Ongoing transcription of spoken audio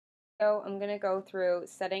So I'm going to go through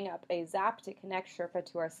setting up a Zap to connect Sherpa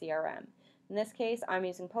to our CRM. In this case, I'm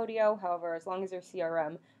using Podio. However, as long as your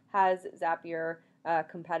CRM has Zapier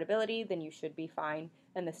compatibility, then you should be fine,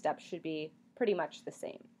 and the steps should be pretty much the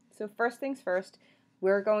same. So first things first,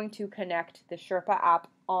 we're going to connect the Sherpa app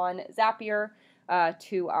on Zapier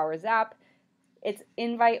to our Zap. It's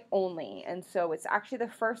invite only, and so it's actually the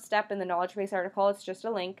first step in the knowledge base article. It's just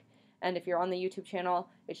a link. And if you're on the YouTube channel,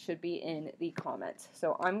 it should be in the comments.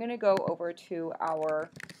 So I'm going to go over to our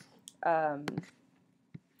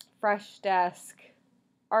Fresh Desk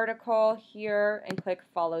article here and click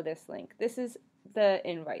follow this link. This is the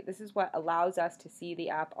invite. This is what allows us to see the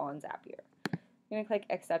app on Zapier. I'm going to click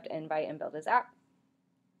accept invite and build a Zap.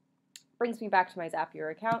 Brings me back to my Zapier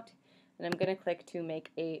account, and I'm going to click to make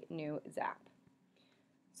a new Zap.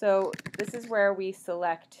 So this is where we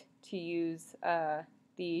select to use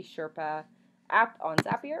the Sherpa app on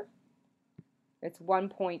Zapier. It's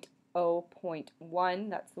 1.0.1,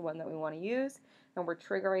 that's the one that we want to use, and we're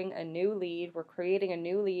triggering a new lead. We're creating a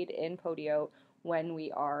new lead in Podio when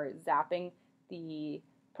we are zapping the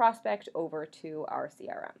prospect over to our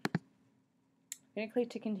CRM. I'm going to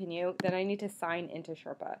click to continue, then I need to sign into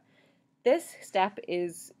Sherpa. This step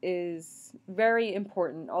is very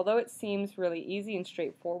important. Although it seems really easy and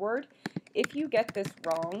straightforward, if you get this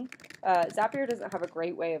wrong, Zapier doesn't have a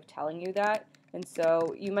great way of telling you that, and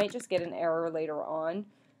so you might just get an error later on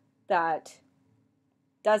that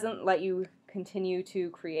doesn't let you continue to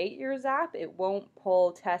create your Zap. It won't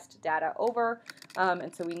pull test data over,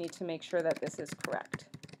 and so we need to make sure that this is correct.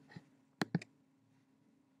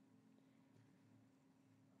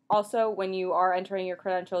 Also, when you are entering your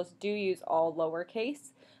credentials, do use all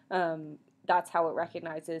lowercase. That's how it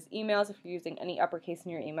recognizes emails. If you're using any uppercase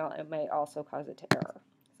in your email, it may also cause it to error.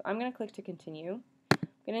 So I'm going to click to continue. I'm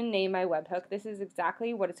going to name my webhook. This is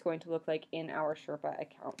exactly what it's going to look like in our Sherpa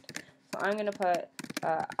account. So I'm going to put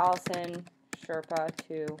Allison Sherpa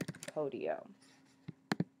to Podio.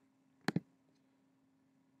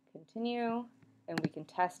 Continue, and we can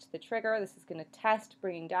test the trigger. This is going to test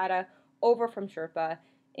bringing data over from Sherpa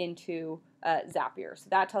into Zapier. So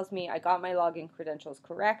that tells me I got my login credentials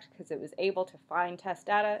correct because it was able to find test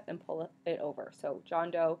data and pull it over. So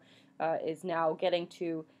John Doe is now getting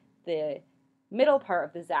to the middle part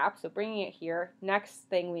of the Zap, so bringing it here. Next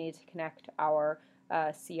thing we need to connect our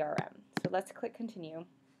CRM. So let's click continue.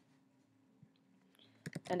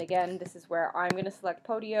 And again, this is where I'm going to select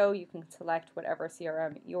Podio. You can select whatever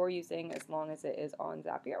CRM you're using as long as it is on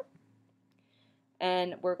Zapier.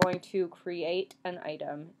 And we're going to create an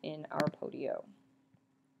item in our Podio.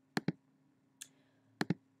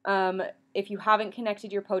 If you haven't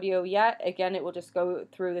connected your Podio yet, again, it will just go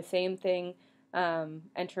through the same thing,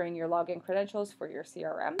 entering your login credentials for your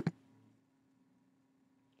CRM.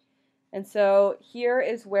 And so here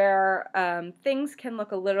is where things can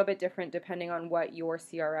look a little bit different depending on what your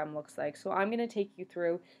CRM looks like. So I'm going to take you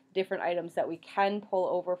through different items that we can pull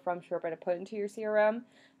over from Sherpa to put into your CRM.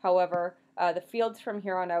 However, the fields from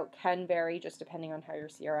here on out can vary just depending on how your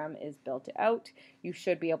CRM is built out. You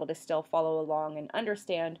should be able to still follow along and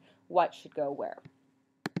understand what should go where.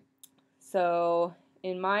 So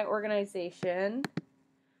in my organization,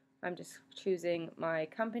 I'm just choosing my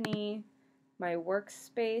company, my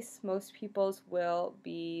workspace. Most people's will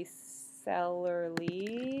be seller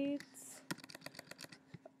leads.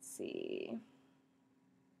 Let's see.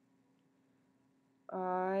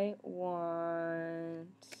 I want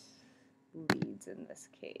leads in this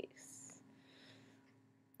case.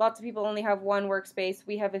 Lots of people only have one workspace.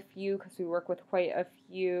 We have a few because we work with quite a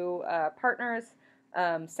few partners.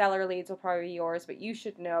 Seller leads will probably be yours, but you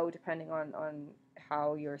should know, depending on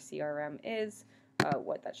how your CRM is,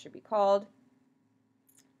 what that should be called.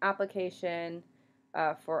 Application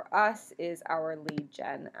for us is our lead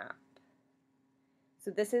gen app. So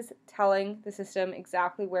this is telling the system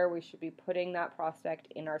exactly where we should be putting that prospect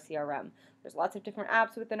in our CRM. There's lots of different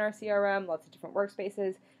apps within our CRM, lots of different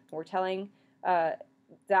workspaces, and we're telling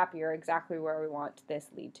Zapier exactly where we want this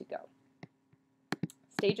lead to go.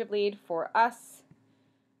 Stage of lead for us,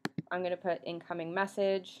 I'm going to put incoming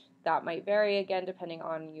message. That might vary again depending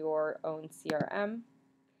on your own CRM.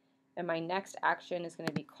 And my next action is going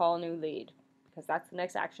to be call new lead, because that's the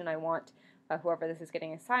next action I want whoever this is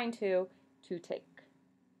getting assigned to take.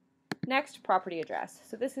 Next, property address.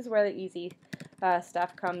 So this is where the easy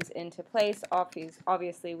stuff comes into place.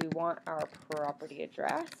 Obviously, we want our property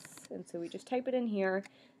address, and so we just type it in here,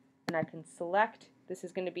 and I can select. This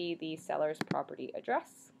is going to be the seller's property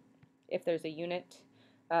address. If there's a unit,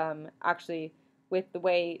 actually, with the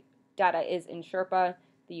way data is in Sherpa,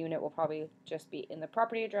 the unit will probably just be in the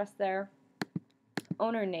property address there.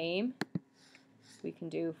 Owner name. we can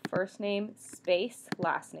do first name space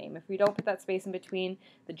last name. If we don't put that space in between,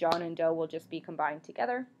 the John and Doe will just be combined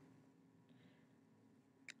together.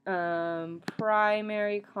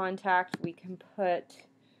 Primary contact, we can put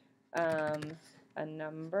a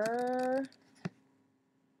number,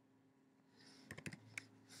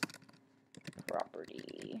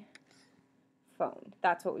 property, phone.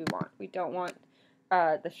 That's what we want. We don't want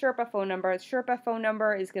the Sherpa phone number. The Sherpa phone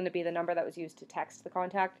number is going to be the number that was used to text the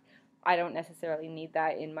contact. I don't necessarily need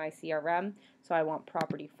that in my CRM, so I want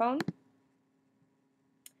property phone.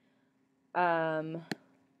 And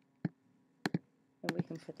we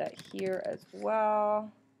can put that here as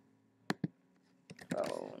well.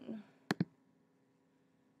 Phone.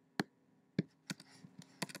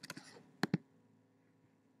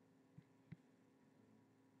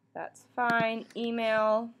 That's fine.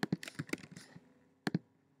 Email.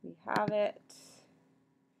 We have it.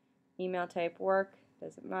 Email type work.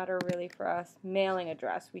 Doesn't matter really for us. Mailing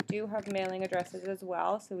address. We do have mailing addresses as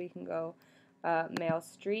well, so we can go mail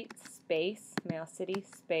street space, mail city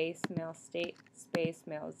space, mail state space,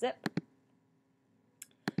 mail zip.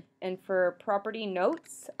 And for property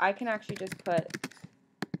notes, I can actually just put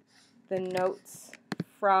the notes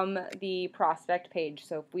from the prospect page.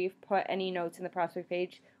 So if we've put any notes in the prospect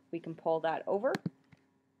page, we can pull that over.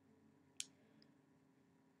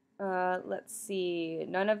 Let's see,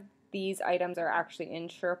 none of these items are actually in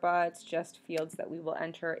Sherpa. It's just fields that we will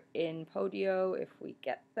enter in Podio if we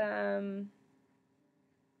get them.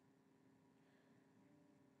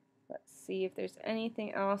 Let's see if there's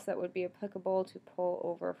anything else that would be applicable to pull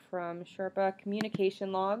over from Sherpa.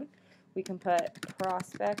 Communication log. We can put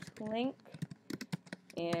prospect link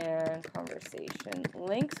and conversation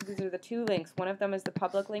links. These are the two links. One of them is the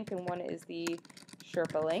public link and one is the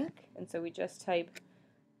Sherpa link. And so we just type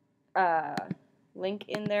link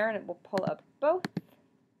in there and it will pull up both.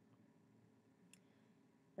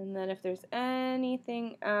 And then if there's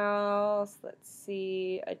anything else, let's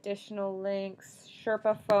see, additional links,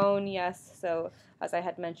 Sherpa phone, yes. So as I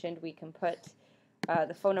had mentioned, we can put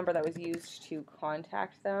the phone number that was used to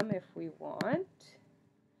contact them if we want.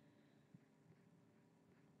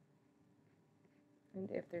 And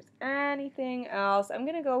if there's anything else, I'm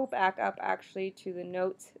going to go back up actually to the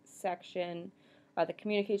notes section, the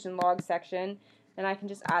communication log section, and I can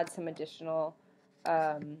just add some additional,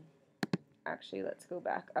 actually let's go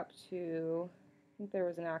back up to, I think there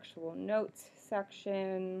was an actual notes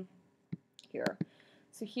section here.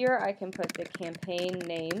 So here I can put the campaign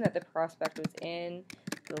name that the prospect was in,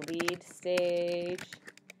 the lead stage,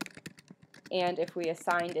 and if we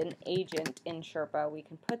assigned an agent in Sherpa, we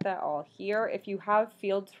can put that all here. If you have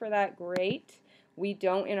fields for that, great. We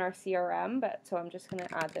don't in our CRM, but so I'm just going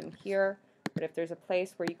to add them here. But if there's a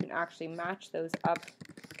place where you can actually match those up,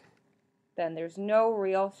 then there's no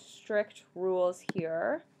real strict rules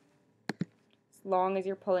here, as long as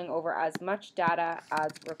you're pulling over as much data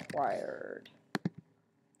as required.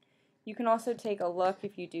 You can also take a look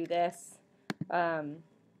if you do this and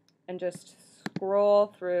just scroll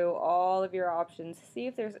through all of your options, see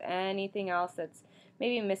if there's anything else that's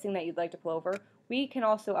maybe missing that you'd like to pull over. We can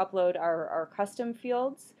also upload our custom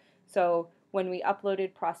fields. So when we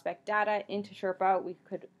uploaded prospect data into Sherpa, we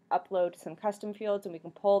could upload some custom fields and we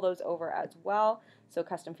can pull those over as well. So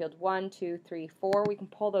custom field 1, 2, 3, 4, we can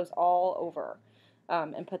pull those all over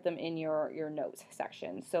and put them in your notes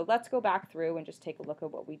section. So let's go back through and just take a look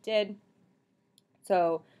at what we did.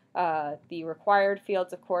 So the required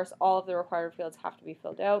fields, of course, all of the required fields have to be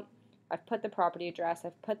filled out. I've put the property address,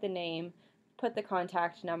 I've put the name, put the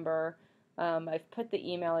contact number, I've put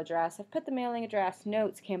the email address, I've put the mailing address,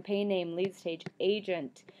 notes, campaign name, lead stage,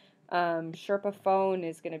 agent, Sherpa phone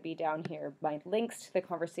is going to be down here, my links to the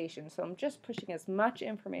conversation. So I'm just pushing as much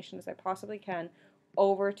information as I possibly can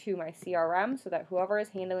over to my CRM so that whoever is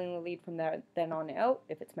handling the lead from there then on out,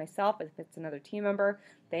 if it's myself, if it's another team member,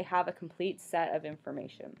 they have a complete set of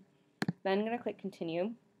information. Then I'm going to click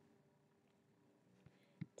continue,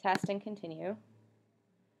 test and continue.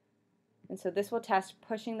 And so this will test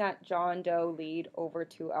pushing that John Doe lead over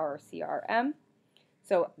to our CRM.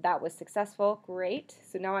 So that was successful, great.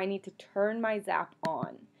 So now I need to turn my Zap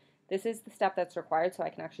on. This is the step that's required so I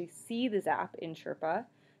can actually see the Zap in Sherpa.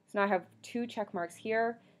 So now I have 2 check marks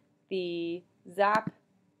here. The Zap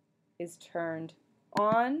is turned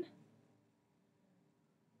on.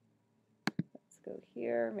 Let's go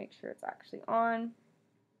here, make sure it's actually on.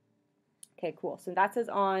 Okay, cool. So that says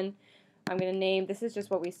on. I'm going to name, this is just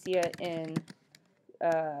what we see it in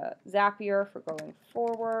Zapier for going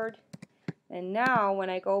forward. And now when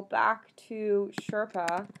I go back to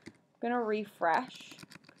Sherpa, I'm going to refresh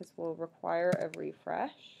because we'll require a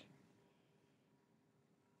refresh.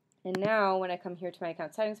 And now when I come here to my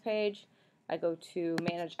account settings page, I go to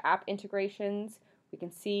manage app integrations. We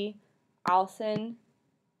can see Allison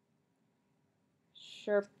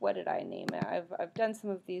Sherpa. What did I name it? I've done some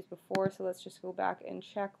of these before, so let's just go back and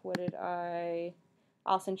check. What did I?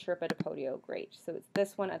 Allison Sherpa to Podio. Great. So it's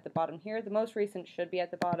this one at the bottom here. The most recent should be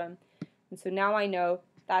at the bottom. And so now I know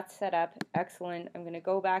that's set up. Excellent. I'm going to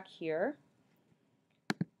go back here.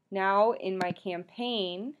 Now in my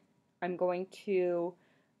campaign, I'm going to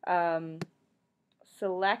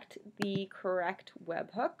select the correct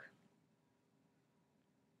webhook.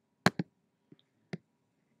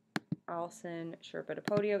 Allison Sherpa to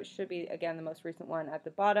Podio. It should be, again, the most recent one at the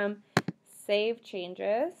bottom. Save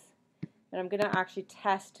changes. And I'm going to actually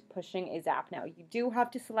test pushing a zap now. You do have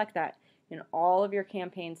to select that in all of your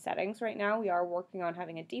campaign settings right now. We are working on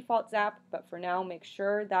having a default zap, but for now, make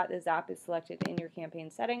sure that the zap is selected in your campaign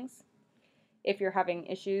settings. If you're having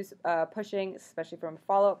issues pushing, especially from a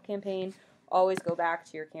follow-up campaign, always go back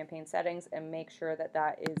to your campaign settings and make sure that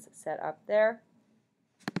that is set up there.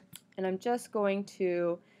 And I'm just going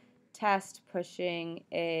to test pushing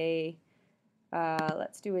a,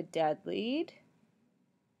 let's do a dead lead.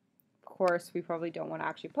 Of course, we probably don't want to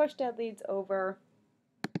actually push dead leads over,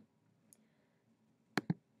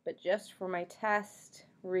 but just for my test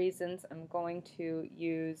reasons, I'm going to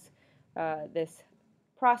use this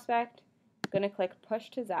prospect. I'm going to click push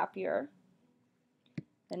to Zapier,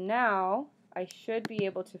 and now I should be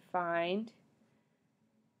able to find,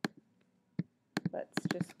 let's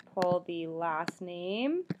just pull the last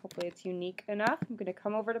name. Hopefully it's unique enough. I'm going to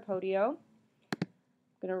come over to Podio. I'm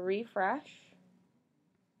going to refresh.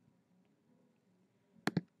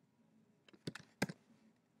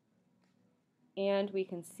 And we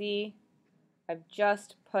can see I've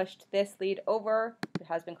just pushed this lead over. It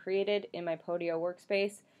has been created in my Podio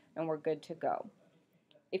workspace, and we're good to go.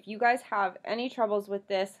 If you guys have any troubles with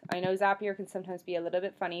this, I know Zapier can sometimes be a little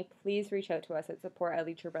bit funny, please reach out to us at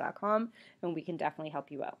support@leadsherpa.com and we can definitely help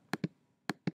you out.